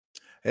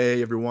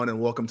Hey everyone,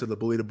 and welcome to the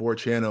Bully the Board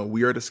channel.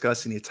 We are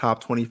discussing the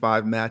top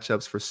 25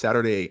 matchups for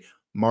Saturday,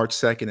 March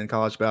 2nd in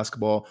college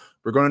basketball.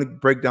 We're going to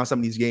break down some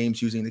of these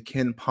games using the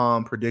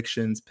KenPom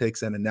predictions,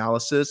 picks, and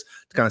analysis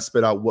to kind of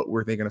spit out what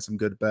we're thinking of some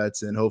good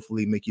bets and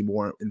hopefully make you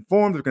more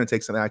informed. We're going to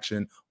take some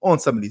action on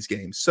some of these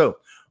games. So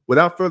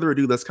without further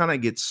ado, let's kind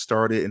of get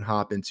started and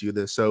hop into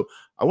this. So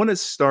I want to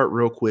start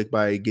real quick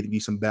by giving you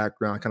some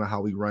background, kind of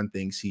how we run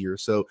things here.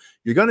 So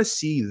you're going to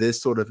see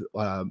this sort of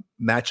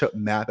matchup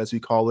map, as we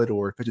call it,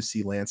 or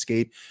efficiency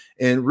landscape.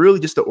 And really,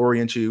 just to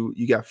orient you,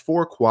 you got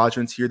four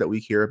quadrants here that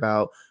we care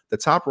about. The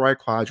top right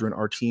quadrant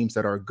are teams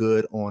that are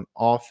good on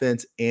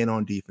offense and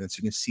on defense.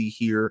 You can see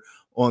here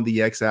on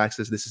the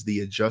x-axis, this is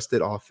the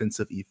adjusted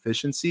offensive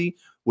efficiency,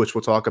 which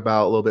we'll talk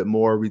about a little bit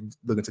more. We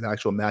look into the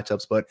actual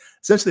matchups, but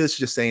essentially, it's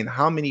just saying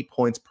how many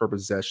points per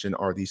possession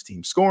are these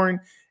teams scoring.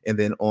 And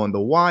then on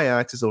the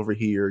y-axis over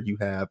here, you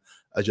have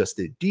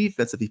adjusted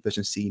defensive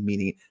efficiency,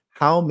 meaning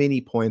how many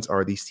points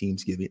are these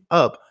teams giving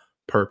up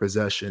per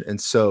possession. And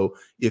so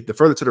if the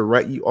further to the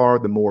right you are,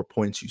 the more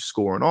points you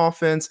score on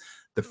offense.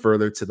 The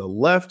further to the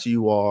left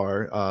you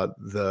are,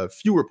 the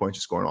fewer points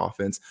you score on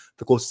offense.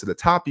 The closer to the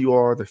top you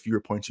are, the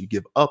fewer points you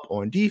give up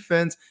on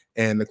defense.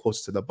 And the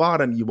closer to the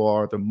bottom you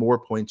are, the more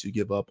points you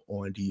give up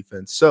on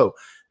defense. So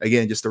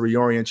again, just to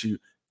reorient you,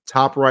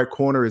 top right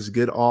corner is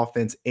good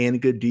offense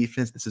and good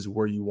defense. This is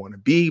where you want to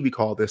be. We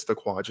call this the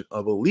quadrant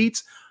of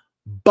elites.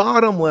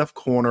 Bottom left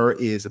corner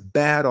is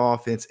bad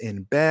offense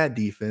and bad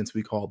defense.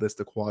 We call this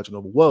the quadrant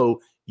of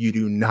woe. You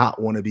do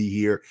not want to be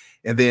here.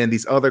 And then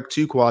these other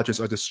two quadrants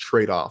are just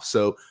trade-offs.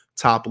 So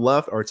top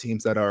left are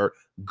teams that are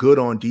good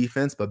on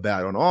defense but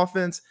bad on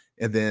offense.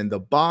 And then the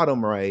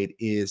bottom right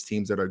is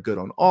teams that are good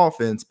on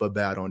offense but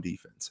bad on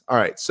defense. All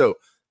right, so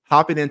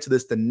hopping into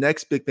this, the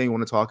next big thing I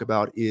want to talk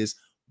about is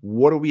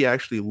what are we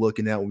actually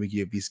looking at when we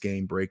give these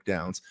game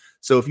breakdowns?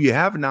 So if you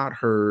have not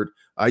heard,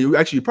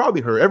 you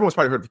probably heard, everyone's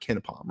probably heard of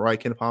KenPom, right?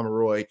 KenPom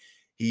Roy,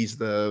 he's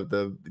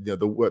the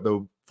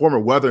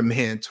former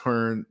weatherman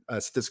turned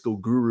statistical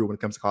guru when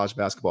it comes to college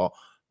basketball.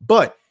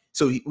 But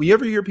so when you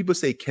ever hear people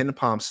say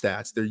KenPom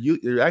stats,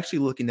 they're actually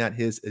looking at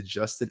his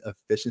adjusted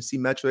efficiency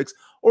metrics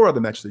or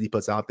other metrics that he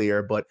puts out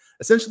there. But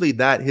essentially,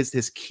 that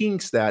his king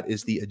stat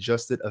is the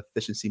adjusted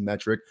efficiency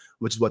metric,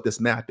 which is what this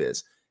map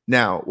is.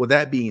 Now, with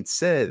that being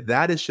said,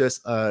 that is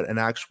just an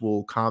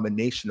actual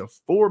combination of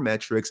four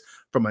metrics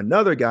from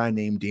another guy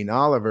named Dean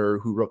Oliver,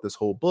 who wrote this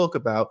whole book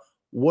about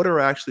what are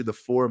actually the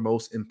four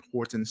most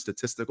important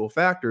statistical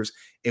factors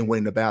in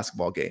winning the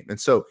basketball game. And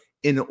so,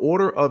 in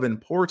order of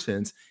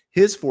importance,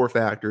 his four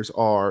factors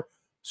are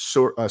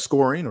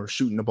scoring or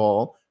shooting the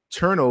ball,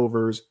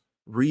 turnovers,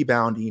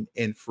 rebounding,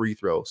 and free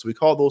throw. So we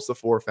call those the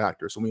four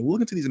factors. So when we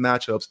look into these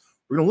matchups,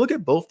 we're going to look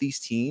at both these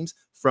teams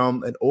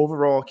from an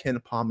overall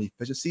KenPom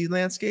efficiency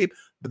landscape,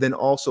 but then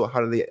also how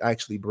do they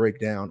actually break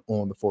down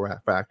on the four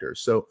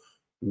factors. So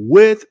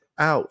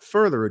without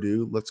further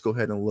ado, let's go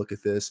ahead and look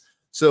at this.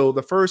 So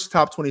the first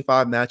top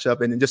 25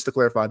 matchup, and just to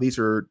clarify, these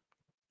are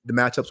the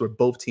matchups where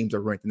both teams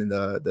are ranked in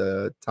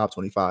the top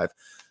 25.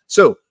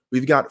 So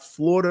we've got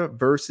Florida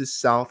versus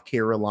South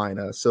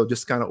Carolina. So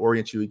just kind of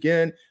orient you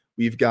again.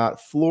 We've got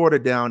Florida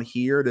down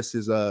here. This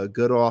is a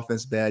good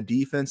offense, bad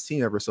defense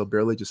team, ever so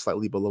barely, just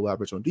slightly below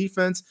average on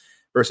defense,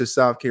 versus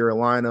South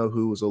Carolina,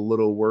 who was a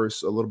little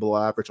worse, a little below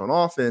average on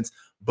offense,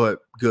 but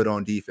good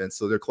on defense.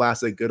 So their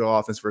classic good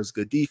offense versus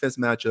good defense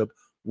matchup,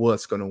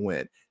 what's going to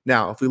win?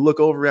 Now, if we look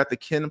over at the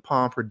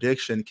KenPom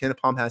prediction,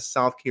 KenPom has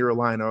South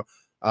Carolina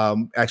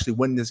actually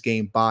winning this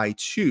game by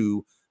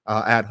 2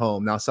 at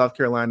home. Now, South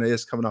Carolina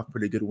is coming off a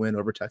pretty good win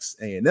over Texas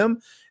A&M.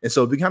 And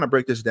so if we kind of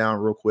break this down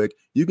real quick,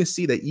 you can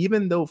see that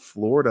even though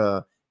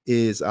Florida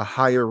is a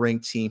higher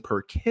ranked team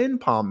per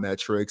KenPom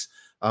metrics,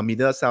 he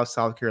does have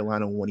South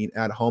Carolina winning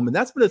at home. And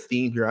that's been a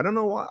theme here. I don't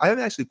know why. I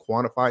haven't actually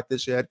quantified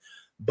this yet,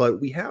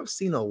 but we have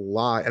seen a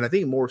lot, and I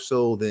think more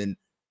so than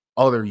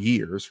other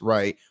years,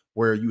 right,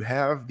 where you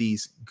have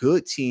these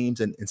good teams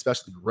and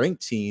especially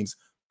ranked teams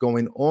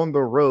going on the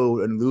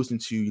road and losing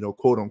to,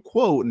 quote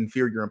unquote,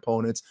 inferior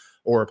opponents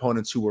or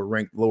opponents who were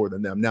ranked lower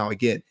than them. Now,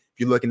 again, if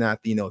you're looking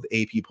at the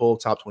AP poll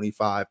top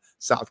 25,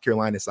 South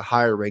Carolina is the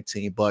higher ranked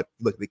team, but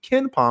look at the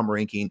KenPom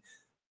ranking,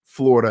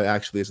 Florida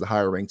actually is the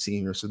higher ranked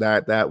team here. So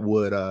that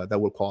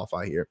would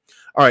qualify here.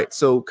 All right.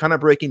 So kind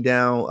of breaking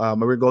down,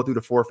 we're going to go through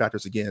the four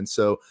factors again.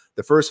 So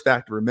the first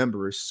factor,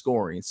 remember, is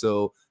scoring.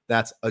 So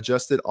that's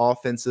adjusted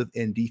offensive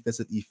and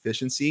defensive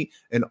efficiency.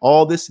 And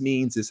all this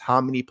means is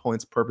how many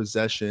points per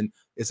possession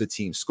is a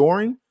team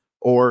scoring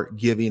or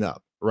giving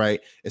up,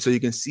 right? And so you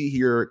can see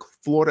here,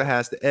 Florida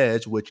has the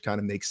edge, which kind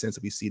of makes sense.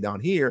 If we see down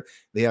here,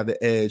 they have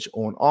the edge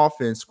on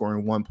offense,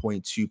 scoring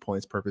 1.2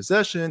 points per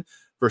possession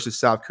versus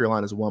South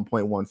Carolina's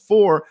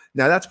 1.14.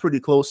 Now that's pretty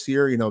close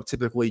here.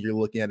 Typically you're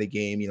looking at a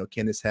game,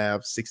 can this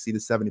have 60 to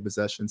 70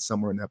 possessions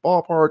somewhere in that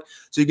ballpark?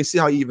 So you can see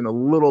how even a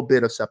little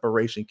bit of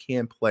separation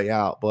can play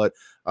out. But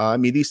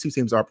these two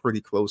teams are pretty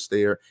close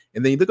there.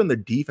 And then you look on the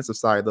defensive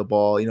side of the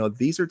ball,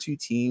 these are two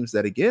teams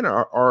that again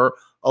are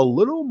a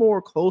little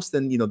more close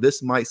than,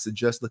 this might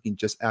suggest looking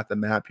just at the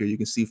map here. You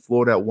can see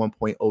Florida at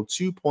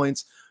 1.02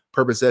 points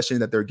per possession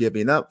that they're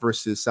giving up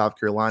versus South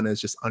Carolina is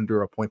just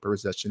under a point per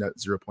possession at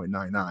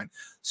 0.99.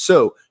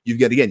 So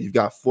you've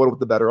got Florida with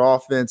the better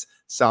offense,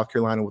 South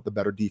Carolina with the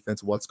better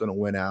defense. What's going to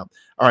win out?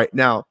 All right,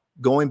 now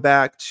going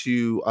back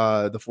to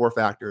the four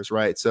factors,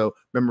 right? So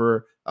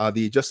remember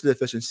the adjusted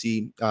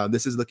efficiency.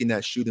 This is looking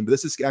at shooting, but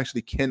this is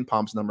actually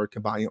KenPom's number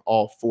combining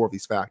all four of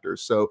these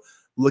factors. So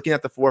looking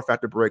at the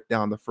four-factor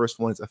breakdown, the first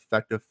one is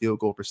effective field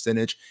goal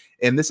percentage.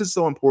 And this is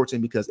so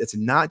important because it's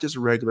not just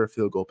regular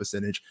field goal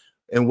percentage.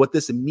 And what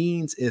this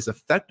means is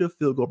effective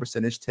field goal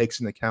percentage takes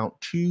into account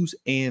twos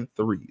and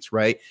threes,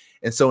 right?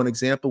 And so an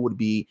example would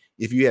be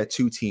if you had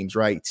two teams,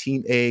 right?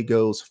 Team A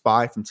goes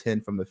 5 from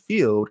 10 from the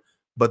field,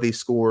 but they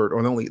scored,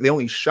 or they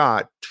only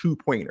shot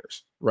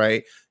 2-pointers,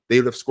 right? They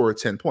would have scored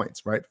 10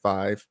 points, right?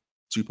 5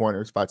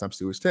 2-pointers, 5 times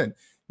 2 is 10.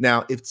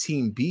 Now, if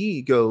Team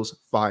B goes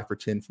 5 for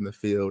 10 from the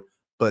field,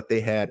 but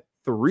they had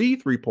 3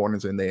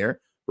 3-pointers in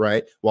there,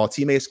 right? While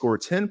Team A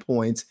scored 10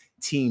 points,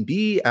 Team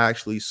B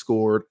actually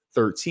scored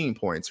 13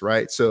 points,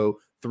 right? So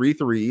 3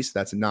 threes,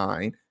 that's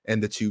 9,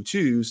 and the 2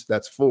 twos,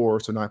 that's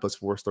 4. So 9 plus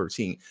 4 is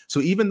 13. So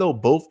even though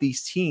both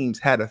these teams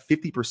had a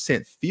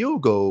 50%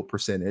 field goal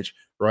percentage,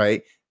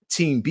 right?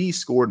 Team B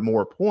scored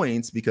more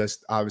points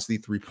because obviously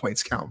 3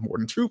 points count more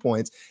than 2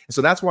 points. And so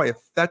that's why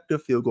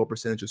effective field goal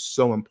percentage is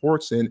so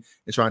important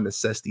in trying to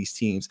assess these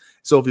teams.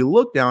 So if you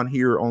look down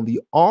here on the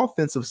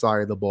offensive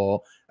side of the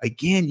ball,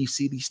 again, you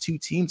see these two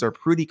teams are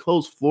pretty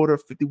close. Florida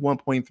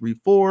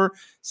 51.34,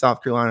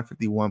 South Carolina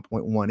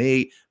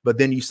 51.18. But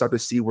then you start to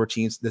see where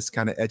teams this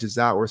kind of edges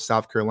out, where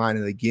South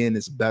Carolina again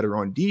is better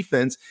on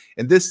defense,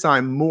 and this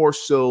time more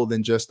so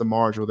than just the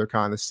marginal. They're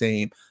kind of the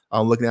same.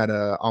 Looking at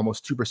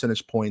almost 2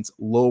 percentage points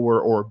lower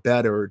or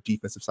better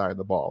defensive side of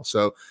the ball.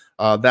 So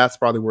that's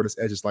probably where this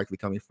edge is likely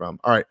coming from.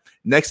 All right,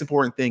 next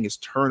important thing is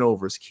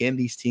turnovers. Can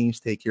these teams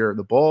take care of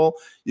the ball?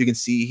 You can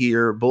see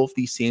here both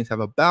these teams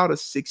have about a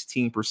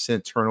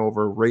 16%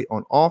 turnover rate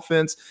on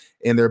offense,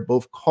 and they're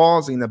both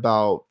causing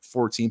about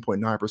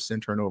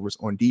 14.9% turnovers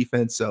on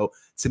defense. So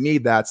to me,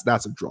 that's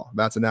a draw.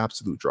 That's an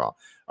absolute draw.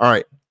 All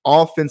right.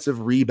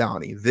 Offensive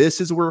rebounding. This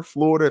is where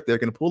Florida, if they're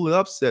going to pull an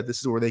upset, this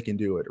is where they can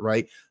do it,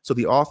 right? So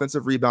the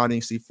offensive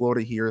rebounding, see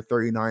Florida here,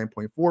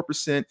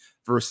 39.4%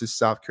 versus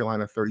South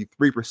Carolina,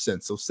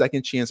 33%. So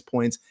second chance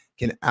points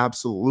can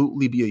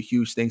absolutely be a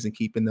huge thing in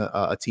keeping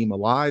a team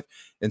alive.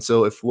 And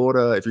so if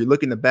you're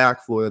looking to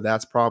back Florida,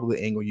 that's probably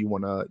the angle you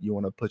want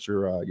to put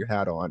your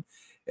hat on.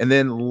 And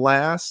then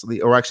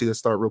lastly, or actually let's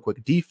start real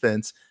quick,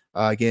 defense.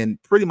 Again,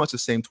 pretty much the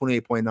same,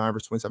 28.9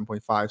 versus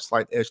 27.5,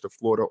 slight edge to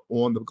Florida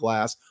on the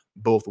glass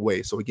both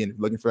ways. So again, if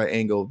you're looking for that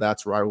angle,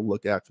 that's where I will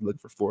look at if you're looking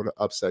for Florida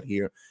upset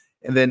here.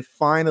 And then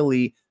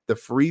finally, the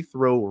free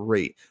throw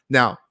rate.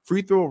 Now,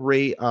 free throw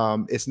rate,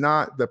 it's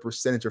not the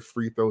percentage of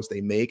free throws they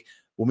make.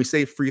 When we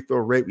say free throw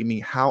rate, we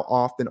mean how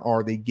often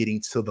are they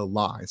getting to the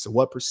line? So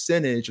what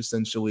percentage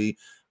essentially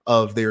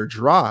of their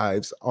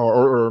drives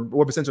or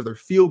what percentage of their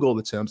field goal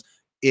attempts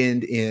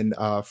end in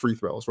free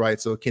throws, right?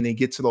 So can they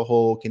get to the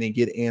hole? Can they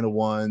get and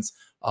ones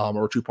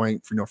or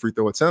 2-point free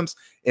throw attempts?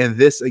 And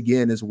this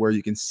again is where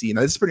you can see.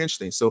 Now this is pretty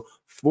interesting. So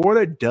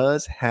Florida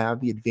does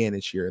have the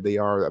advantage here. They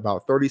are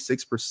about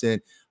 36%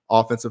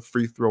 offensive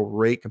free throw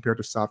rate compared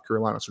to South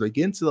Carolina. So they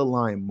get into the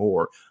line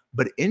more.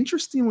 But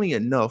interestingly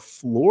enough,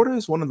 Florida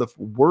is one of the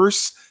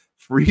worst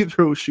free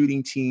throw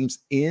shooting teams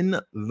in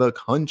the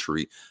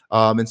country.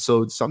 And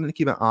so something to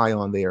keep an eye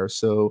on there.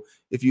 So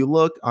if you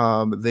look,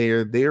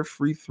 their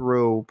free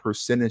throw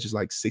percentage is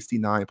like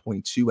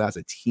 69.2 as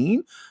a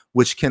team,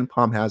 which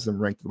KenPom has them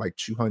ranked like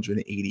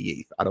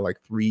 288th out of like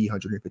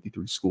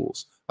 353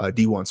 schools,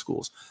 D1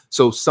 schools.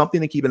 So something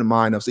to keep in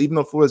mind of. So even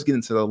though Florida's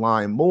getting to the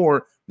line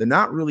more, they're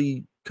not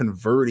really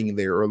converting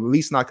there, or at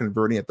least not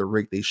converting at the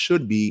rate they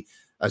should be,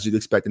 as you'd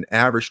expect an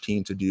average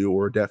team to do,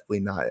 or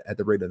definitely not at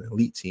the rate an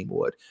elite team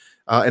would.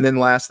 And then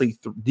lastly,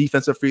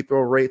 defensive free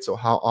throw rate. So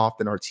how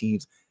often are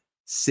teams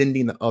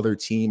sending the other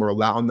team or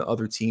allowing the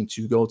other team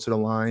to go to the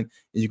line?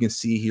 And you can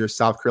see here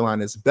South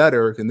Carolina is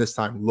better, and this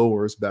time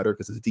lower is better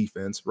because it's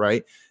defense,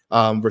 right?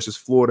 Versus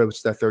Florida, which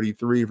is at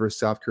 33, versus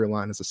South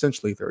Carolina is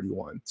essentially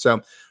 31.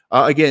 So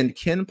again,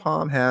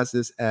 KenPom has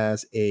this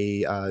as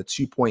a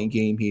 2-point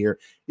game here.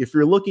 If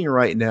you're looking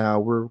right now,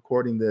 we're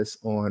recording this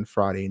on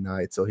Friday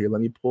night. So here, let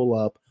me pull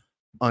up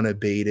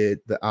unabated,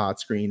 the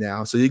odds screen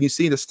now. So you can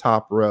see this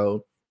top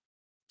row.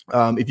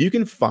 If you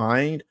can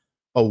find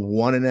a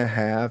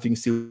 1.5, you can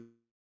see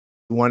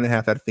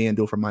 1.5 at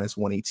FanDuel for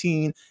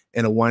 -118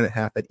 and a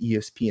 1.5 at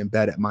ESPN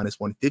Bet at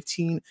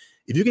 -115.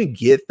 If you can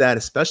get that,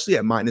 especially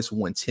at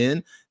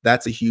 -110,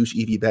 that's a huge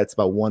EV bet. It's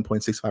about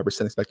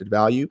 1.65% expected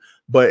value.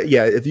 But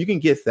yeah, if you can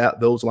get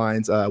those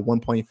lines,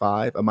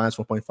 1.5, a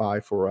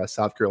 -1.5 for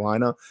South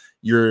Carolina,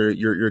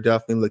 you're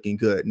definitely looking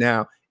good.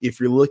 Now, if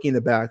you're looking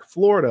to back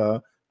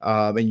Florida,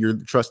 and you're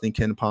trusting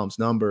KenPom's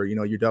number, you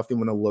definitely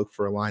want to look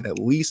for a line at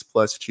least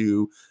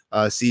 +2.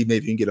 See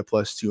maybe you can get a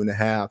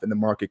 +2.5. In the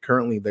market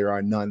currently, there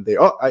are none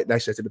there. Oh, actually,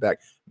 I take it back.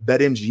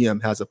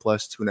 BetMGM has a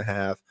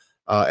 +2.5.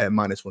 at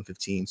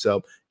 -115.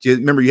 So just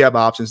remember, you have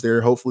options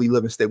there. Hopefully you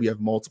live in a state we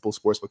have multiple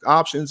sportsbook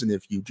options. And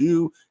if you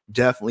do,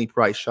 definitely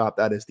price shop.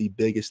 That is the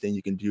biggest thing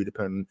you can do,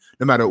 depending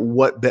no matter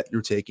what bet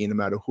you're taking, no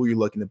matter who you're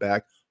looking to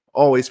back,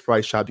 always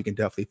price shop. You can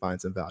definitely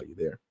find some value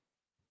there.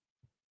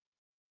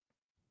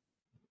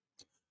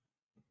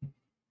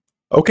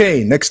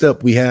 Okay, next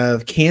up we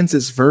have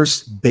Kansas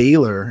versus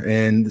Baylor.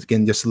 And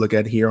again, just to look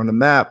at here on the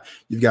map,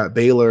 you've got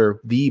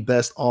Baylor, the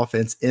best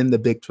offense in the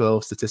Big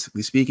 12,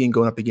 statistically speaking,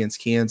 going up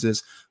against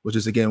Kansas, which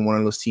is again one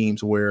of those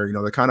teams where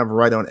they're kind of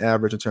right on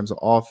average in terms of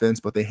offense,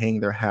 but they hang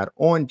their hat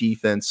on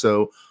defense.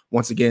 So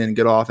once again,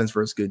 good offense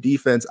versus good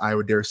defense. I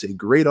would dare say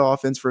great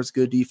offense versus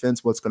good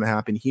defense. What's going to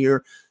happen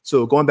here?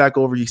 So going back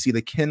over, you see the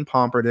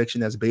KenPom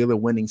prediction as Baylor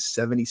winning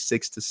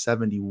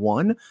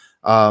 76-71.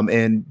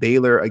 And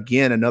Baylor,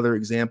 again, another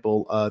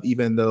example of,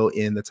 even though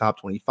in the top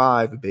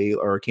 25,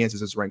 Baylor or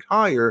Kansas is ranked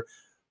higher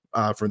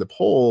for the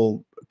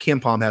poll,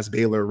 KenPom has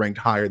Baylor ranked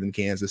higher than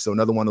Kansas. So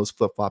another one of those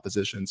flip-flop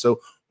positions. So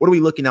what are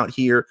we looking at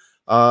here?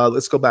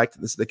 Let's go back to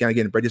this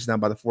again, break this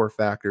down by the 4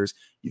 factors.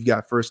 You've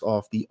got, first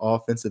off, the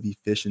offensive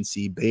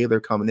efficiency.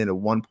 Baylor coming in at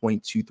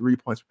 1.23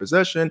 points per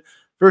possession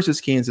versus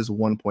Kansas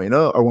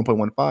 1.0 or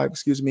 1.15,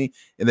 excuse me.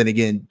 And then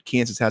again,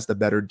 Kansas has the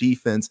better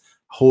defense,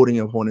 holding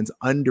opponents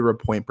under a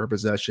point per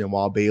possession,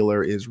 while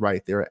Baylor is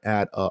right there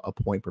at a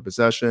point per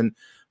possession.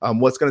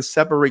 What's going to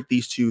separate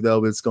these two,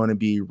 though, is going to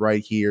be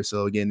right here.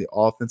 So again, the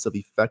offensive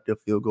effective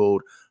field goal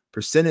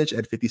percentage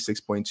at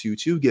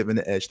 56.22, giving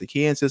the edge to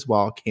Kansas,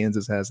 while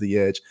Kansas has the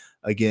edge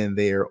again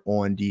there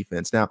on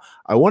defense. Now,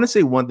 I want to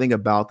say one thing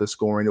about the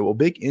scoring. A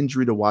big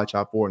injury to watch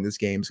out for in this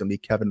game is going to be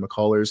Kevin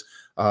McCullers.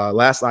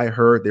 Last I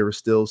heard, there was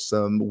still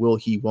some will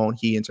he, won't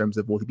he, in terms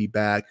of will he be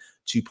back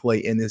to play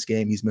in this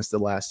game. He's missed the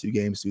last 2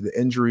 games due to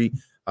injury.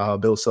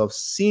 Bill Self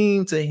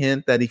seemed to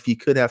hint that if he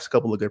could have a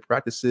couple of good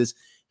practices,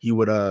 he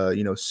would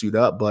suit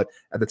up. But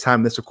at the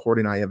time of this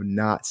recording, I have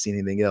not seen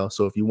anything else.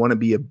 So if you want to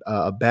be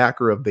a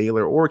backer of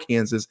Baylor or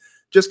Kansas,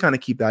 just kind of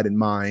keep that in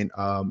mind.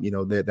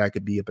 That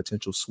could be a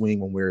potential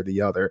swing one way or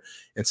the other.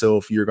 And so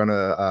if you're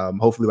gonna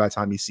hopefully by the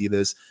time you see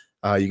this,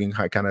 you can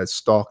kind of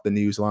stalk the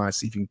news line,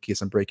 see if you can get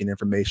some breaking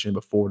information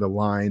before the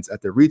lines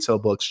at the retail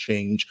books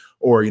change,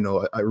 or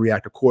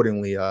react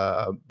accordingly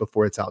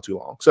before it's out too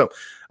long. So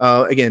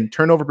again,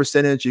 turnover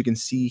percentage, you can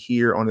see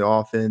here on the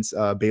offense,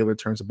 Baylor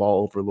turns the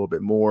ball over a little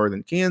bit more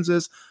than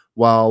Kansas,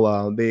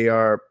 while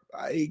Baylor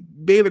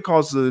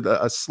causes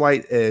a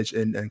slight edge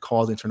and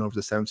causing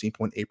turnovers to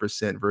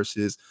 17.8%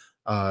 versus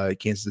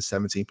Kansas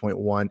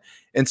 17.1.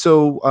 And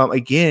so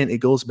again, it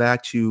goes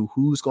back to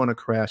who's going to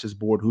crash this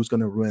board, who's going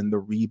to win the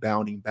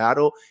rebounding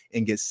battle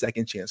and get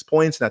second chance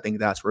points. And I think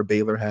that's where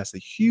Baylor has the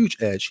huge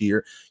edge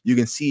here. You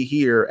can see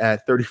here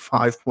at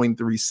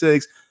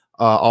 35.36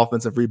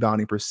 offensive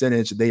rebounding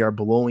percentage, they are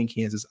blowing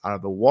Kansas out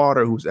of the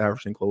water, who's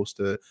averaging close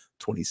to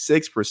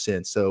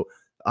 26%. So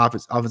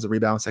offensive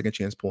rebound, second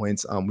chance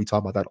points. We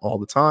talk about that all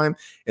the time.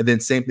 And then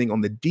same thing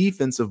on the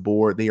defensive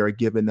board, they are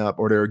giving up,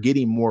 or they're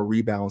getting more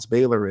rebounds,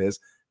 Baylor is,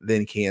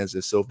 than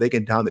Kansas. So if they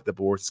can dominate the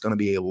boards, it's going to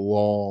be a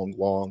long,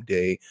 long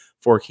day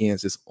for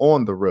Kansas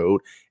on the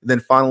road. And then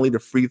finally, the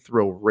free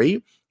throw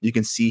rate. You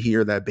can see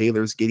here that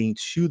Baylor's getting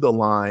to the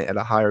line at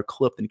a higher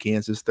clip than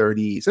Kansas,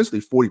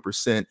 essentially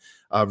 40%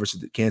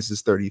 versus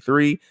Kansas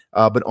 33.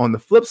 But on the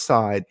flip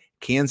side,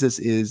 Kansas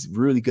is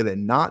really good at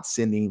not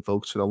sending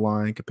folks to the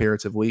line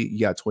comparatively. You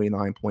got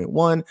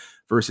 29.1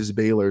 versus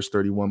Baylor's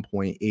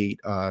 31.8,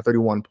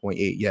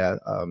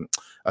 31.8,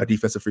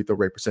 defensive free throw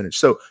rate percentage.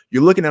 So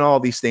you're looking at all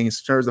these things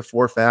in terms of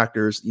 4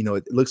 factors.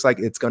 It looks like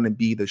it's going to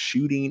be the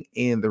shooting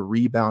and the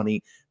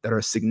rebounding that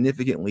are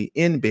significantly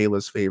in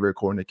Baylor's favor,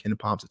 according to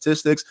KenPom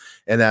statistics.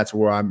 And that's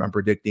where I'm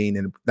predicting,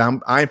 and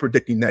I'm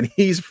predicting that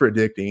he's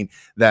predicting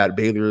that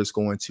Baylor is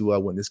going to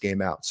win this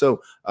game out.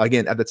 So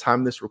again, at the time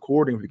of this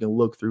recording, if you can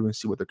look through and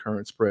see what the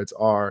current spreads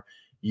are,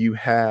 you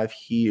have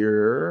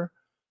here,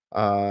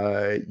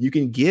 you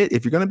can get,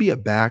 if you're going to be a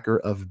backer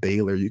of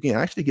Baylor, you can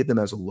actually get them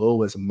as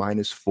low as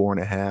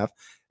 -4.5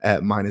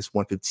 at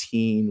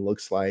 -115,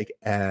 looks like,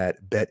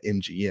 at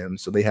BetMGM.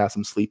 So they have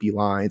some sleepy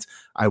lines.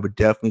 I would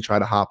definitely try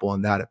to hop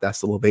on that if that's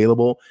still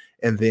available.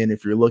 And then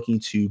if you're looking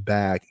to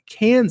back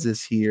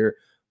Kansas here,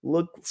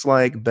 looks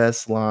like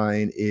best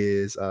line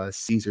is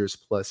Caesars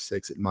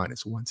 +6 at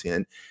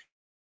 -110.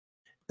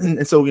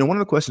 And so, one of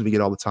the questions we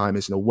get all the time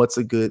is, what's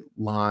a good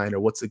line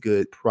or what's a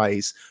good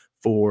price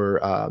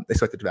for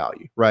expected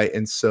value, right?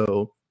 And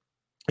so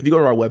if you go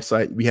to our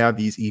website, we have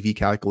these EV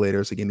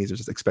calculators. Again, these are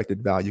just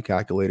expected value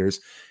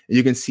calculators. And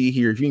you can see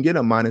here, if you can get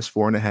a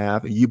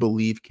 -4.5 and you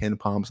believe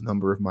KenPom's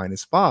number of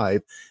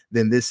 -5,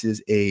 then this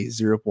is a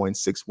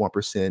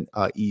 0.61%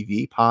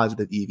 EV,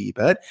 positive EV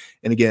bet.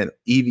 And again,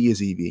 EV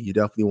is EV. You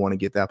definitely want to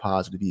get that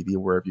positive EV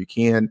wherever you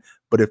can.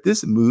 But if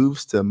this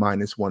moves to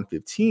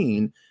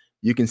 -115,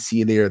 you can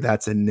see there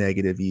that's a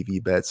negative EV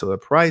bet. So the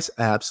price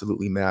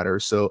absolutely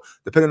matters. So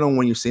depending on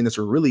when you're seeing this,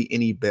 or really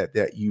any bet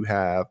that you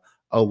have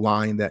a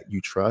line that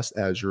you trust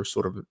as your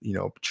sort of,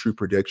 true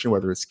prediction,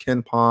 whether it's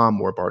KenPom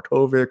or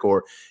Bartovic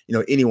or,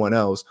 anyone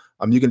else,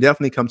 you can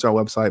definitely come to our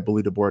website,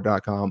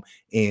 bullytheboard.com,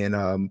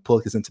 and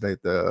plug this into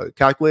the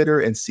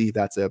calculator and see if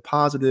that's a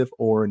positive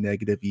or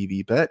negative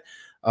EV bet.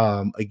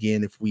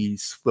 Again, if we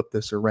flip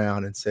this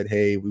around and said,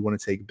 hey, we want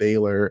to take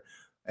Baylor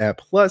at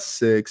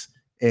 +6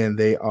 and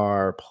they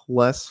are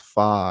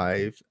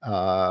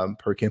 +5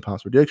 per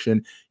KenPom's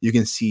prediction, you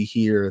can see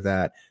here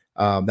that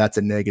that's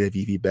a negative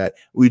EV bet.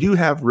 We do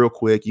have, real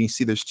quick, you can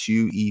see there's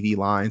two EV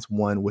lines,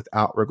 one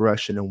without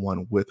regression and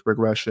one with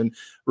regression.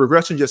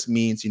 Regression just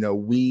means,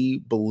 we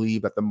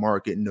believe that the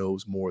market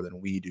knows more than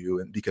we do.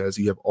 And because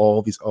you have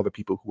all these other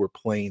people who are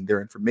playing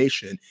their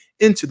information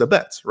into the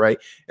bets, right?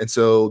 And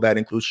so that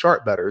includes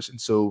sharp bettors.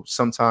 And so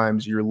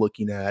sometimes you're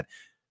looking at,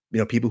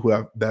 people who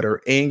have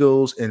better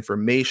angles,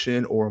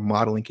 information, or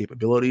modeling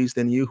capabilities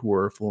than you who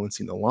are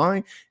influencing the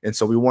line. And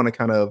so we want to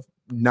kind of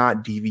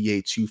not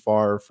deviate too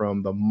far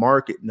from the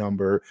market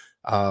number,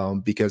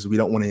 because we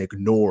don't want to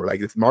ignore,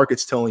 like, if the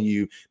market's telling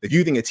you, if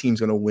you think a team's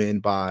going to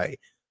win by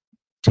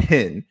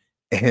 10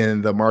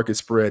 and the market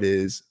spread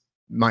is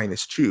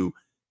 -2,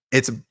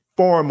 it's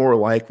far more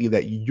likely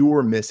that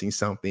you're missing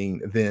something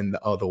than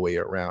the other way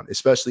around,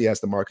 especially as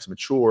the markets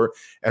mature,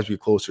 as we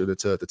get closer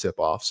to the tip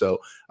off. So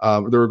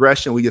the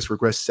regression, we just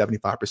regress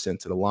 75%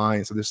 to the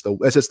line. So that's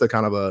just the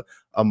kind of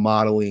a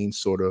modeling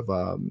sort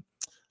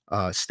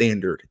of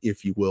standard,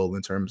 if you will,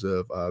 in terms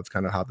of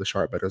kind of how the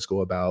sharp bettors go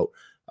about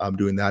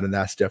doing that. And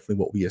that's definitely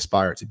what we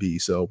aspire to be.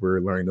 So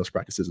we're learning those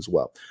practices as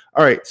well.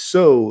 All right.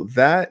 So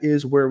that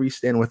is where we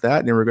stand with that.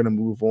 And then we're going to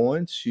move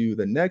on to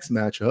the next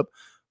matchup,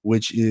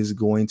 which is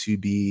going to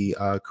be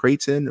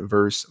Creighton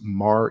versus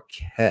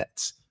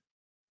Marquette.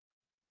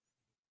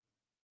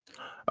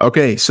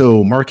 Okay,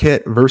 so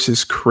Marquette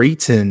versus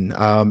Creighton.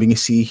 You can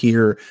see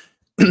here,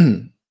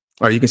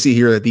 or you can see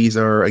here that these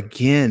are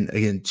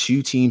again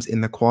two teams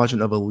in the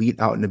quadrant of elite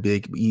out in the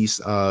Big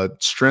East.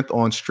 Strength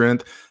on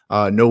strength,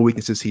 no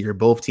weaknesses here.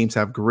 Both teams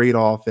have great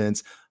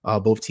offense.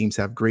 Both teams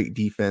have great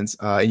defense.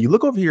 And you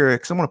look over here,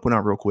 because I want to point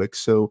out real quick.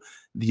 So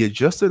the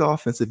adjusted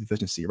offensive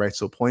efficiency, right?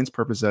 So points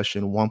per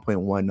possession,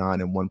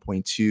 1.19 and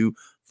 1.2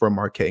 for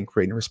Marquette and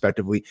Creighton,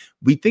 respectively.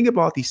 We think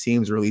about these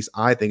teams, or at least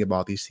I think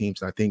about these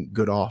teams, and I think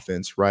good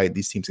offense, right?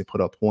 These teams can put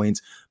up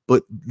points.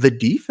 But the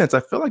defense,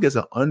 I feel like, is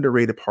an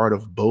underrated part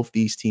of both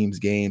these teams'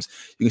 games.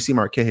 You can see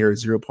Marquette here at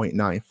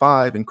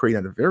 0.95 and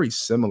Creighton at a very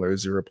similar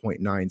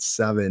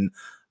 0.97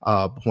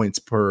 points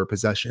per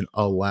possession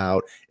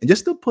allowed. And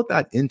just to put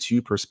that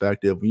into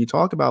perspective, when you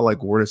talk about,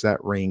 like, where does that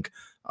rank,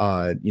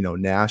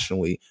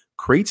 nationally,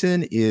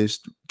 Creighton is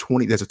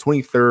that's a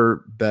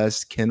 23rd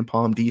best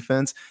KenPom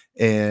defense,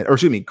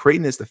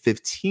 Creighton is the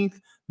 15th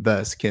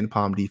best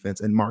KenPom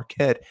defense, and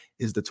Marquette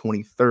is the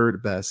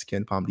 23rd best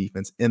KenPom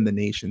defense in the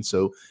nation.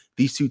 So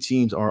these two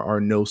teams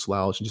are no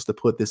slouch. And just to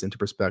put this into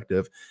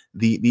perspective,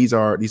 these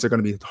are going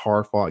to be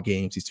hard fought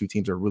games. These two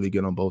teams are really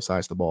good on both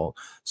sides of the ball.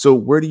 So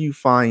where do you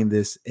find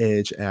this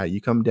edge at? You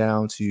come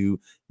down to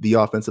the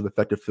offensive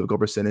effective field goal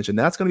percentage, and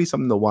that's going to be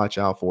something to watch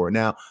out for.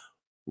 Now,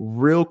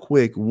 real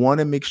quick, want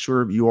to make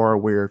sure you are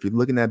aware, if you're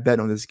looking at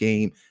betting on this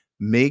game,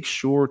 make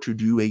sure to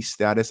do a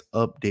status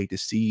update to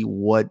see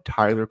what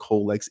Tyler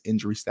Kolek's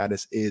injury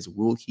status is.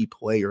 Will he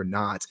play or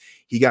not?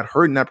 He got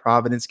hurt in that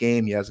Providence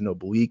game. He has an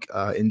oblique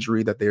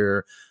injury that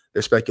they're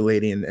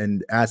speculating.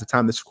 And as the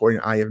time of this recording,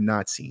 I have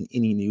not seen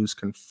any news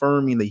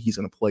confirming that he's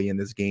going to play in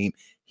this game.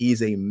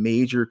 He's a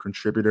major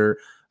contributor.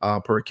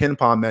 Per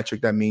KenPom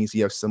metric, that means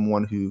you have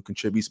someone who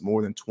contributes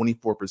more than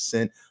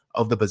 24%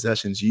 of the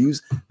possessions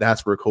used.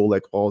 That's where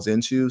Kolek falls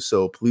into.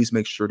 So please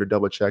make sure to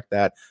double check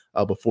that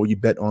before you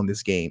bet on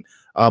this game.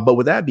 But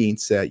with that being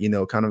said,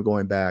 kind of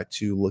going back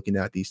to looking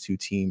at these two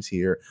teams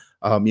here,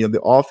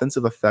 the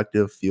offensive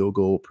effective field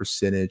goal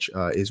percentage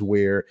is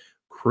where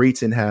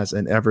Creighton has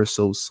an ever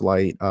so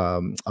slight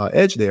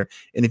edge there.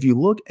 And if you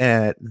look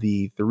at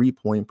the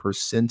 3-point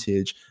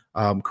percentage,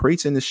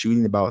 Creighton is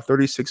shooting about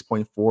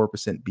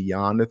 36.4%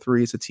 beyond the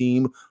three as a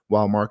team,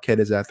 while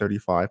Marquette is at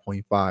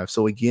 35.5.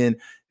 So again,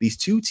 these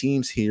two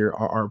teams here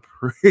are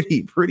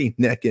pretty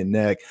neck and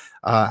neck,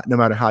 no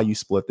matter how you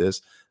split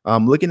this.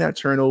 Looking at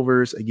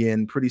turnovers,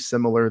 again, pretty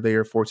similar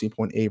there,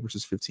 14.8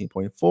 versus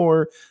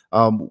 15.4.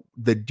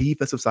 The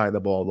defensive side of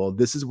the ball, though,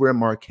 this is where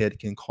Marquette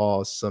can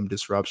cause some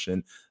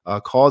disruption,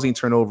 causing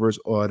turnovers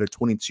at a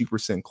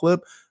 22%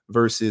 clip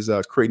versus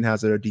Creighton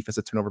has a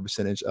defensive turnover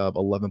percentage of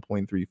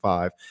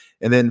 11.35.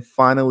 And then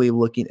finally,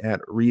 looking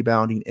at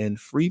rebounding and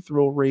free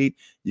throw rate,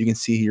 you can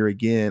see here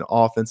again,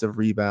 offensive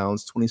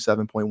rebounds,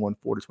 27.14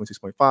 to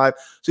 26.5.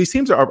 So these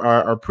teams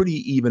are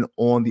pretty even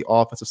on the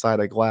offensive side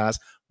of the glass.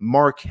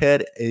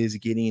 Marquette is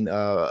getting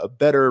a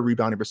better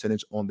rebounding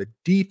percentage on the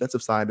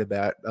defensive side of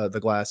the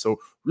glass, so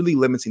really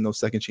limiting those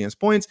second chance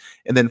points.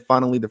 And then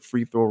finally, the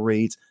free throw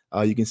rate,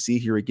 you can see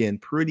here again,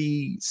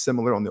 pretty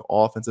similar on the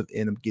offensive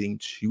end of getting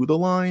to the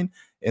line.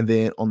 And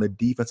then on the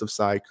defensive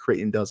side,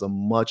 Creighton does a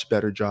much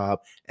better job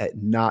at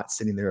not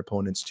sending their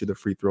opponents to the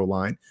free throw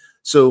line.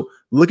 So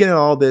looking at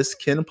all this,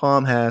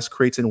 KenPom has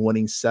Creighton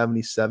winning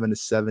 77 to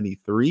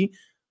 73.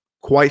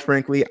 Quite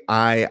frankly,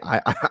 I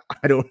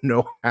don't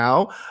know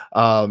how.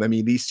 I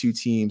mean, these two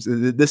teams,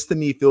 this to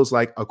me feels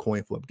like a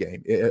coin flip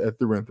game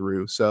through and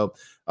through. So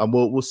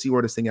we'll see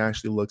where this thing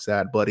actually looks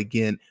at. But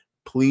again,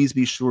 please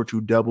be sure to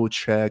double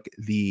check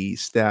the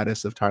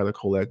status of Tyler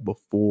Kolek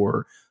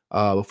before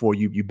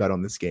you bet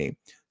on this game.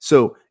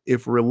 So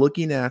if we're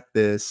looking at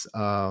this,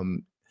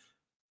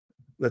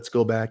 let's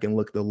go back and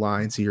look at the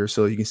lines here.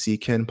 So you can see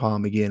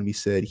KenPom again. We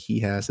said he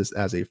has this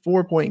as a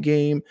 4-point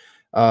game,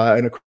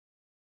 and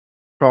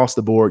across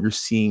the board, you're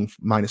seeing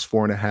minus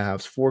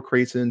 4.5s for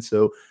Creighton.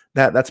 So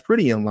that's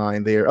pretty in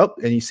line there. Up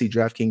and you see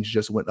DraftKings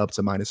just went up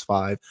to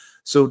 -5.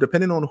 So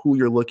depending on who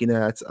you're looking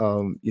at,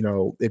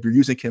 if you're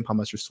using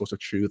KenPom as your source of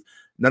truth,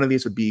 none of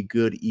these would be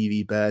good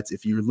EV bets.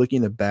 If you're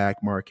looking to back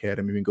Marquette,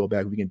 I mean, we can go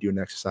back, we can do an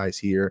exercise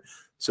here.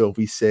 So if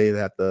we say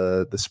that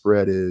the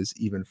spread is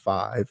even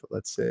 5,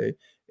 let's say,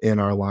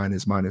 and our line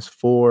is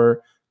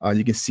 -4.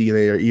 You can see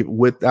there,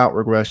 without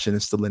regression,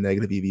 it's still a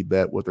negative EV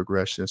bet. With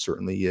regression, it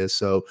certainly is.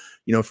 So,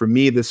 for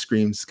me, this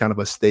screams kind of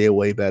a stay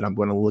away bet. I'm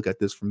going to look at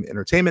this from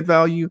entertainment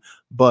value.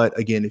 But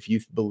again, if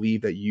you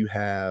believe that you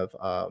have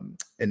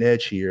an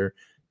edge here,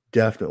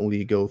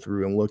 definitely go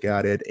through and look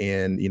at it,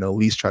 and at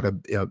least try to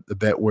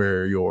bet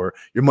where your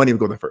money will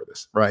go the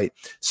furthest, right?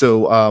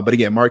 So, but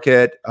again,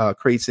 Marquette,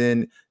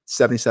 Creighton,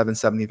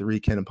 77-73,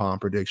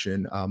 KenPom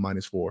prediction,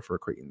 -4 for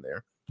Creighton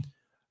there.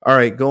 All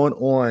right, going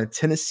on,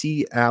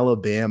 Tennessee,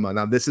 Alabama.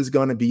 Now, this is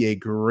going to be a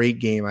great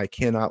game. I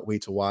cannot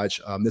wait to watch.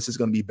 This is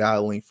going to be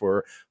battling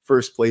for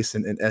first place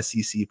in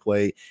SEC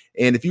play.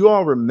 And if you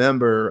all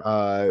remember,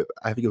 I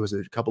think it was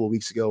a couple of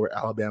weeks ago where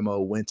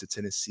Alabama went to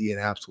Tennessee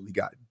and absolutely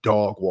got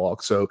dog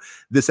walked. So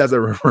this has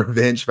a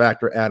revenge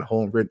factor at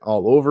home written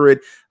all over it.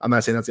 I'm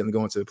not saying that's going to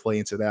go into play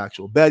into the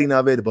actual betting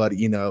of it, but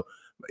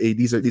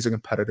these are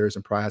competitors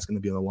and pride is going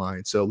to be on the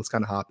line. So let's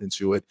kind of hop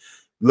into it.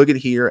 Look at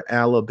here,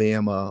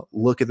 Alabama.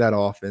 Look at that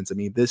offense. I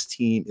mean, this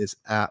team is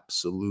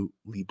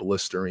absolutely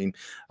blistering.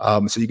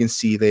 So you can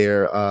see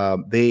there,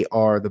 they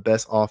are the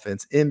best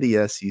offense in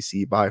the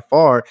SEC by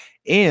far,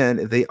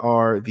 and they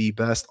are the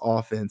best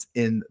offense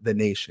in the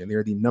nation.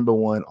 They're the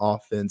 #1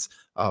 offense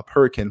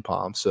per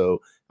KenPom.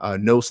 So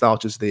no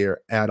slouches there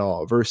at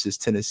all. Versus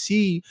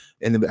Tennessee,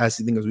 and as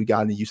the thing as we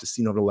gotten used to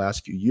seeing over the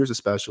last few years,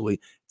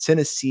 especially,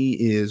 Tennessee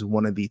is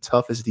one of the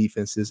toughest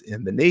defenses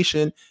in the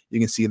nation. You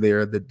can see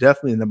there, the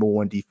definitely the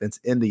 #1 defense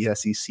in the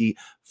SEC,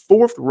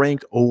 4th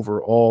ranked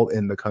overall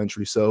in the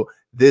country. So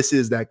this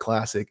is that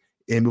classic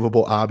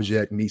immovable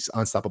object meets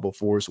unstoppable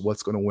force.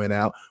 What's going to win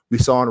out? We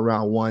saw in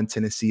round 1,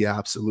 Tennessee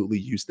absolutely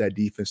used that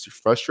defense to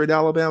frustrate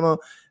Alabama.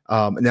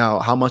 Now,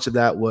 how much of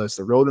that was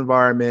the road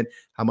environment?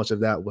 How much of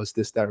that was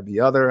this, that, or the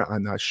other?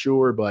 I'm not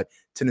sure, but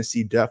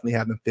Tennessee definitely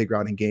had them figure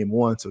out in game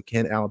 1. So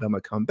can Alabama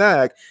come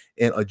back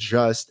and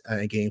adjust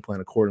and game plan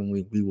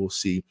accordingly? We will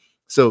see.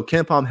 So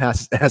KenPom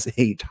has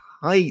a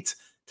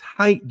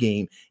tight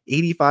game,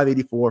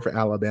 85-84 for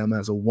Alabama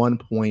as a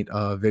 1-point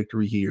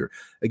victory here.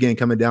 Again,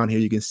 coming down here,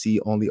 you can see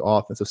on the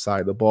offensive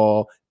side of the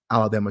ball,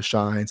 Alabama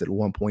shines at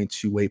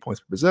 1.28 points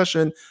per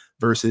possession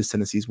versus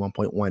Tennessee's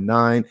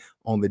 1.19.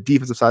 On the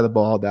defensive side of the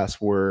ball,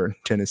 that's where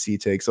Tennessee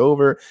takes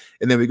over.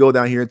 And then we go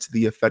down here to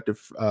the effective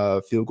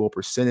field goal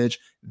percentage.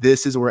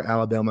 This is where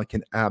Alabama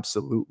can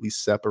absolutely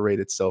separate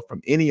itself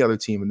from any other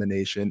team in the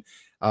nation.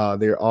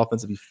 Their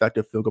offensive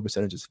effective field goal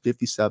percentage is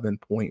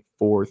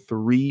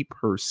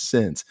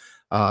 57.43%.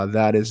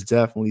 That is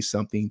definitely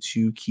something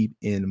to keep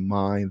in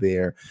mind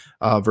there.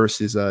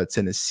 Versus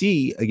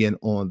Tennessee, again,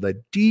 on the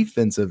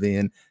defensive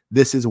end,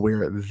 this is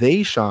where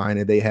they shine,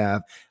 and they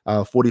have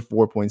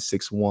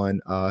 44.61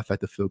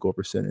 effective field goal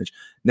percentage.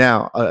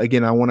 Now,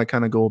 again, I want to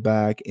kind of go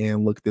back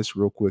and look at this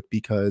real quick,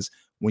 because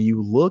when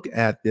you look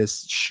at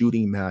this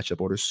shooting matchup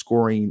or the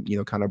scoring,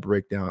 kind of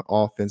breakdown,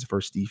 offense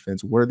versus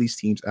defense, where these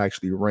teams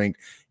actually ranked,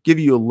 give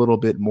you a little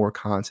bit more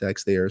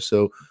context there.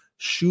 So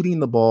shooting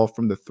the ball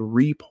from the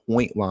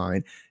 3-point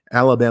line,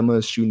 Alabama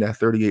is shooting at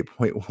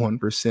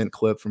 38.1%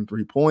 clip from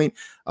 3-point.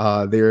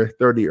 They're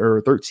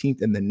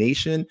 13th in the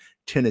nation.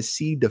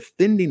 Tennessee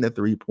defending the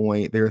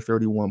 3-point, they're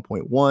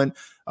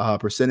 31.1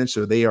 percentage.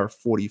 So they are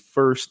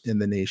 41st in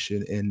the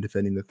nation in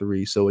defending the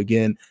 3. So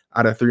again,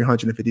 out of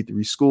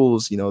 353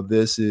 schools,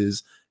 this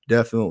is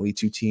definitely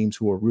two teams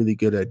who are really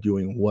good at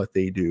doing what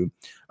they do.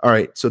 All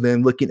right. So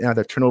then looking at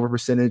the turnover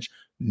percentage,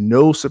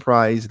 no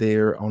surprise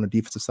there on the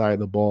defensive side of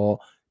the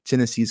ball.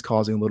 Tennessee's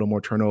causing a little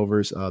more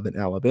turnovers than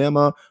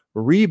Alabama.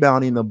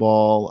 Rebounding the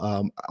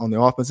ball on the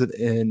offensive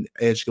end,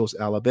 edge goes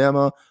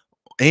Alabama,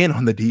 and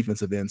on the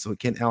defensive end. So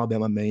can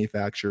Alabama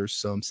manufacture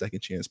some second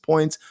chance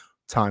points?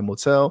 Time will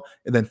tell.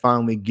 And then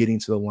finally getting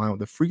to the line with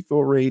the free throw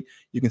rate,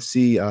 you can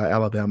see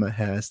Alabama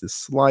has the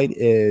slight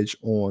edge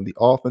on the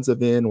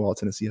offensive end, while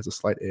Tennessee has a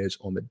slight edge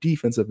on the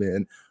defensive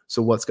end.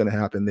 So what's going to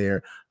happen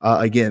there?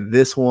 Again,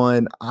 this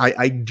one,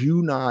 I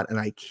do not, and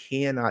I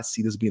cannot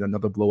see this being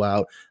another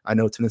blowout. I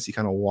know Tennessee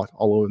kind of walked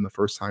all over them the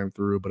first time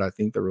through, but I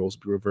think the roles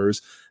will be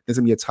reversed. It's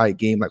going to be a tight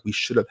game like we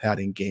should have had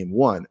in game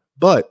 1.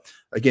 But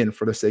again,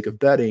 for the sake of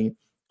betting,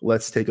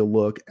 let's take a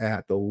look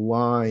at the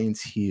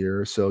lines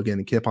here. So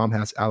again, KenPom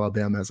has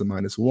Alabama as a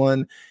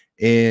 -1,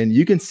 And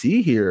you can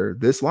see here,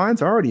 this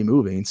line's already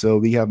moving. So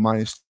we have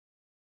minus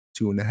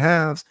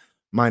 2.5,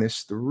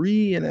 minus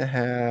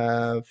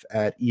 3.5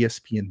 at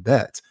ESPN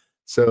Bet.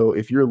 So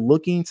if you're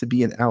looking to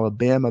be an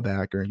Alabama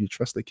backer and you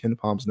trust the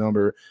KenPom's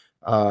number,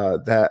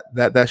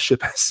 that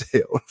ship has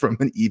sailed from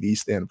an EV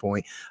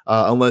standpoint,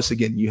 unless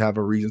again you have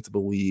a reason to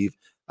believe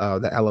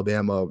that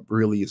Alabama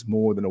really is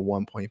more than a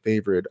 1 point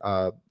favorite,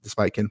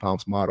 despite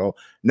KenPom's model.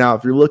 Now,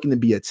 if you're looking to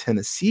be a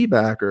Tennessee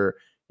backer,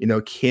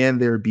 can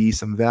there be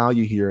some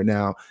value here?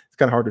 Now, it's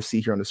kind of hard to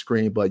see here on the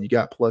screen, but you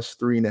got plus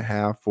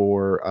 3.5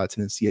 for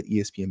Tennessee at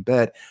ESPN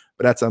Bet,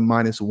 but that's a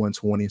minus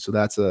 120. So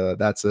that's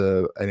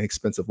an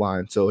expensive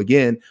line. So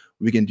again,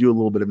 we can do a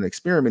little bit of an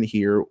experiment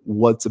here.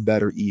 What's a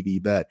better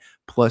EV bet?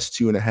 Plus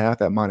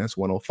 2.5 at minus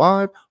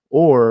 105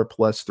 or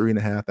plus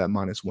 3.5 at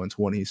minus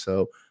 120.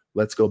 So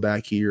let's go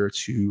back here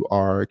to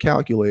our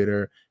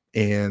calculator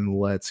and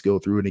let's go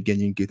through it again.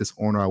 You can get this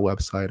on our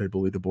website at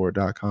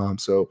bullytheboard.com.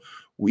 So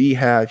we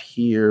have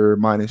here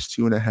minus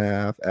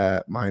 2.5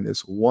 at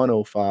minus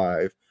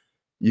 105.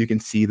 You can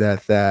see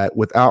that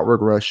without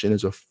regression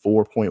is a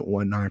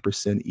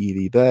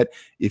 4.19% EV bet.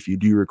 If you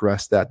do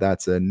regress that,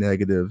 that's a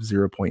negative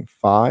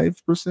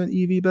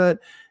 0.5% EV bet.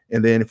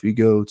 And then if you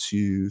go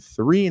to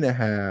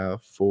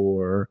 3.5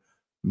 for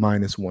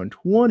minus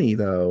 120,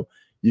 though,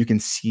 you can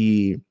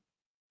see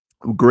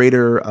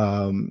greater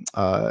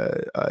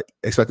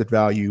expected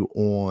value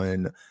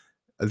on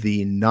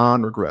the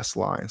non-regress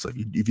line. So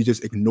if you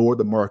just ignore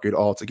the market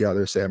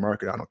altogether, say,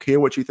 market, I don't care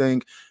what you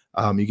think,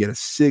 you get a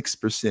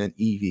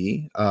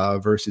 6%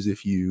 EV versus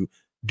if you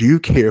do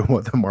care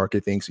what the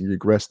market thinks and you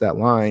regress that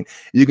line,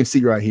 you can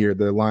see right here,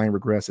 the line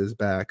regresses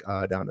back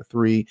down to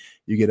 3.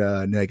 You get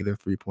a negative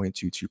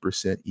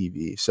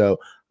 3.22% EV. So,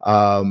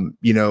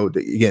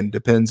 again,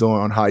 depends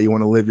on how you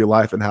want to live your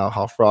life and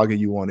how froggy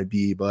you want to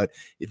be. But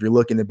if you're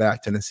looking to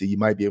back Tennessee, you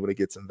might be able to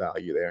get some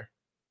value there.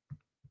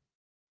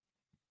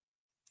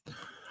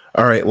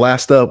 All right,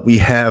 last up, we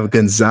have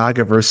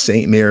Gonzaga versus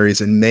St.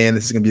 Mary's. And man,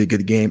 this is going to be a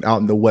good game out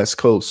in the West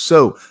Coast.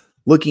 So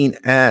looking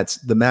at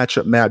the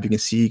matchup map, you can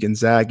see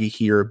Gonzaga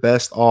here,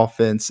 best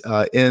offense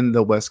in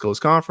the West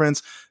Coast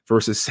Conference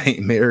versus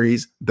St.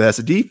 Mary's,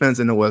 best defense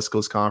in the West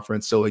Coast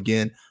Conference. So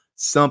again,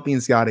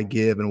 something's got to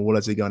give, and what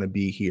is it going to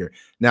be here?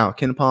 Now,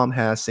 KenPom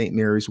has St.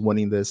 Mary's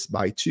winning this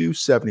by 2,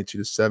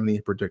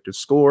 72-70 predicted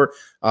score.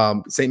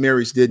 St.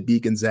 Mary's did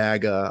beat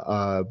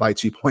Gonzaga by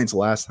 2 points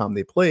last time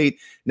they played.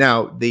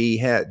 Now, they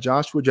had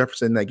Joshua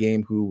Jefferson in that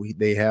game, who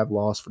they have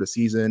lost for the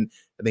season.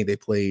 I think they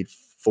played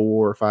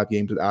 4 or 5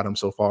 games without him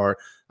so far.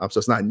 So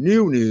it's not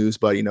new news,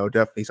 but,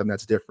 definitely something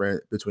that's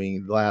different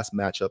between the last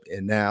matchup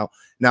and now.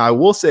 Now, I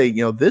will say,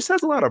 this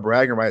has a lot of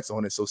bragging rights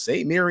on it. So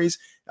St. Mary's,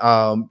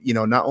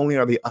 not only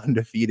are they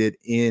undefeated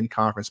in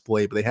conference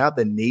play, but they have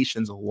the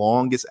nation's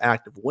longest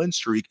active win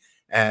streak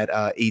at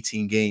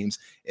 18 games.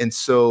 And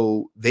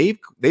so they've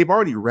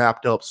already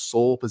wrapped up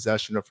sole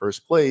possession of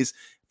first place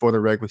for the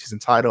regular season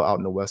title out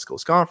in the West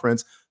Coast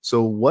Conference.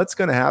 So what's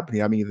going to happen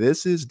here? I mean,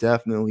 this is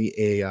definitely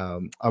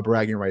a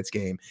bragging rights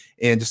game.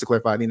 And just to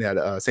clarify, I think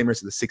that St.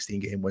 Mary's is a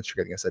 16-game win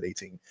streak. I think I said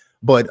 18.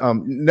 But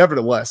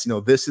nevertheless,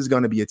 this is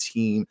going to be a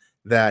team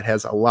that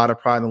has a lot of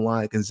pride in the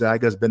line.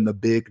 Gonzaga has been the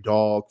big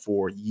dog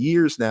for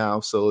years now.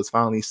 So it's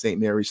finally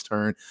St. Mary's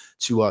turn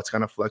to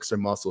kind of flex their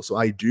muscle. So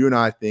I do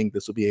not think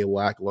this will be a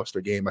lackluster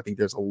game. I think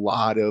there's a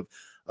lot of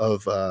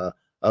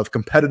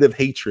competitive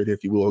hatred,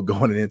 if you will,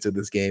 going into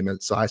this game.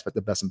 And so I expect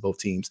the best in both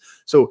teams.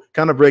 So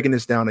kind of breaking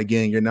this down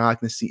again, you're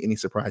not going to see any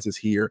surprises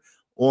here.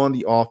 On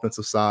the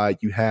offensive side,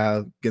 you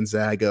have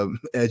Gonzaga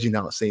edging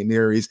out St.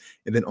 Mary's.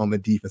 And then on the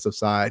defensive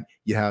side,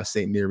 you have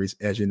St. Mary's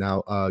edging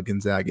out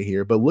Gonzaga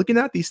here. But looking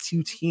at these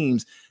two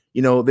teams,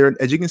 they're,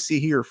 as you can see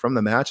here from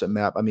the matchup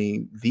map, I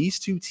mean, these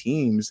two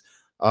teams,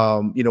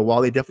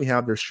 while they definitely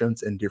have their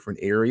strengths in different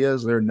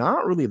areas, they're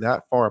not really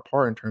that far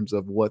apart in terms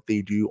of what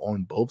they do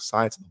on both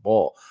sides of the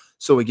ball.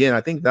 So again, I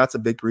think that's a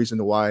big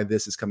reason why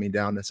this is coming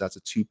down. That's a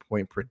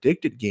 2-point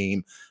predicted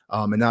game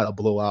and not a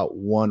blowout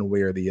one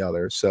way or the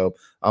other. So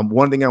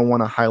one thing I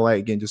want to highlight,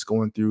 again, just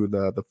going through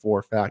the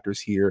 4 factors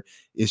here,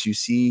 is you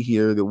see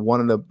here that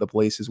one of the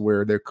places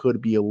where there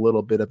could be a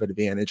little bit of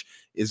advantage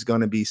is going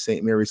to be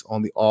St. Mary's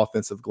on the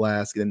offensive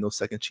glass, getting those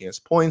second chance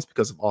points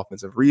because of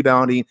offensive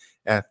rebounding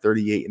at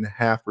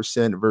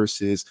 38.5%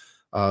 versus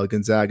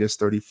Gonzaga's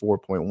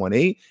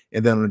 34.18.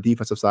 And then on the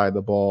defensive side of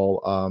the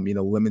ball,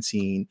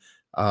 limiting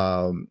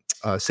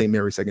St.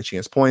 Mary's second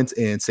chance points,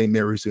 and St.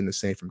 Mary's doing the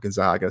same from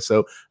Gonzaga.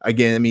 So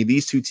again, I mean,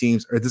 these two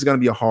teams, this is going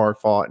to be a hard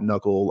fought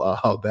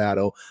knuckle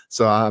battle.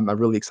 So I'm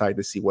really excited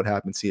to see what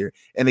happens here.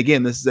 And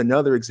again, this is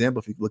another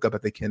example. If you look up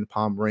at the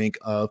KenPom rank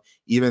of,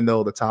 even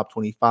though the top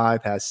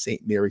 25 has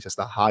St. Mary's as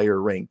the higher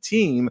ranked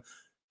team,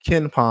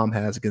 KenPom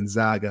has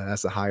Gonzaga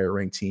as a higher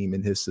ranked team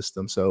in his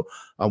system. So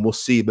we'll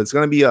see, but it's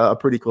going to be a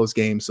pretty close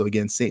game. So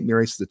again, St.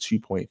 Mary's is a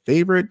 2-point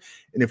favorite.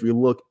 And if we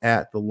look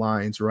at the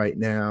lines right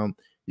now,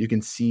 you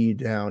can see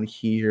down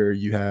here,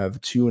 you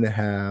have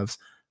 2.5s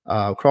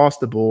across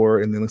the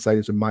board. And then looks like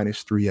there's a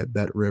 -3 at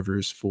Bet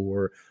Rivers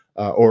for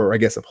or I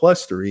guess a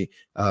 +3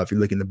 if you're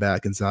looking to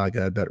back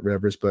Gonzaga at Bet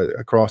Rivers. But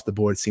across the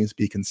board, it seems to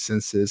be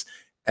consensus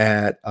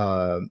at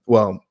all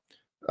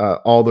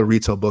the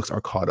retail books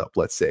are caught up.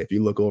 Let's say if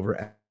you look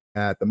over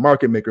at the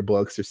market maker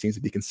books, there seems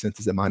to be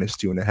consensus at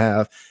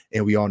 -2.5,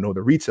 and we all know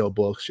the retail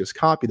books just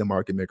copy the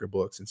market maker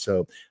books, and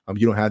so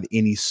you don't have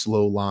any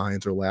slow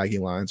lines or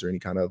lagging lines or any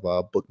kind of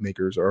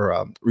bookmakers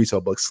or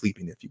retail books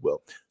sleeping, if you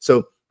will.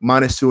 So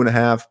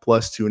 -2.5,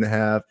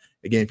 +2.5.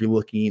 Again, if you're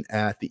looking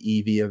at the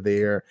EV of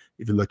there,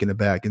 if you're looking to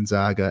back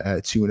Gonzaga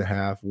at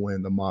 2.5,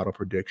 when the model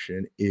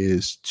prediction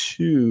is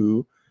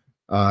 2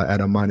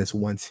 at a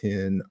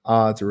 -110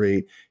 odds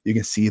rate, you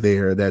can see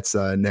there that's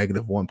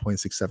negative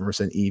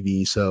 1.67%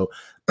 EV. So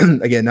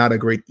again, not a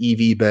great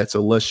EV bet.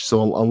 So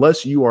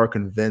unless you are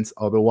convinced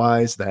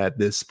otherwise that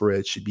this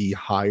spread should be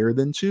higher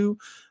than 2,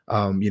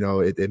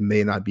 it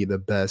may not be the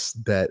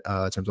best bet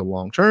in terms of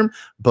long term.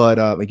 But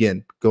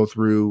again, go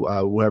through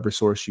whatever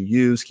source you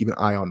use, keep an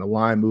eye on the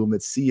line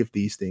movement, see if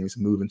these things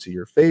move into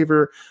your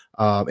favor,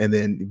 and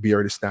then be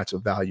able to snatch a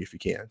value if you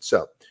can.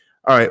 So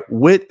all right.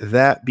 With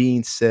that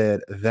being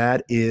said,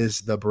 that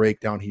is the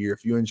breakdown here.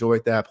 If you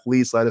enjoyed that,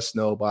 please let us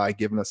know by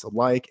giving us a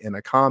like and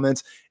a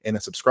comment and a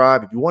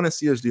subscribe. If you want to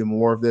see us do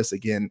more of this,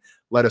 again,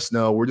 let us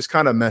know. We're just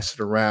kind of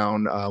messing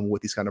around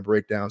with these kind of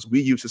breakdowns.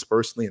 We use this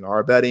personally in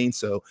our betting,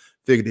 so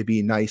figured it'd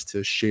be nice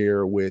to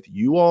share with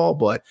you all.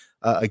 But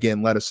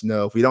again, let us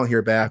know. If we don't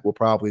hear back, we'll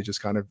probably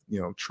just kind of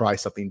try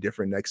something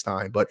different next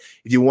time. But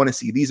if you want to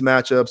see these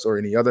matchups or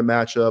any other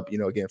matchup,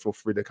 again, feel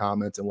free to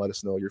comment and let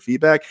us know your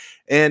feedback.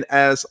 And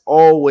as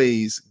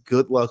always,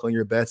 good luck on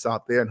your bets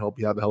out there, and hope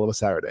you have a hell of a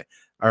Saturday.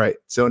 All right,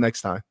 till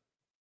next time.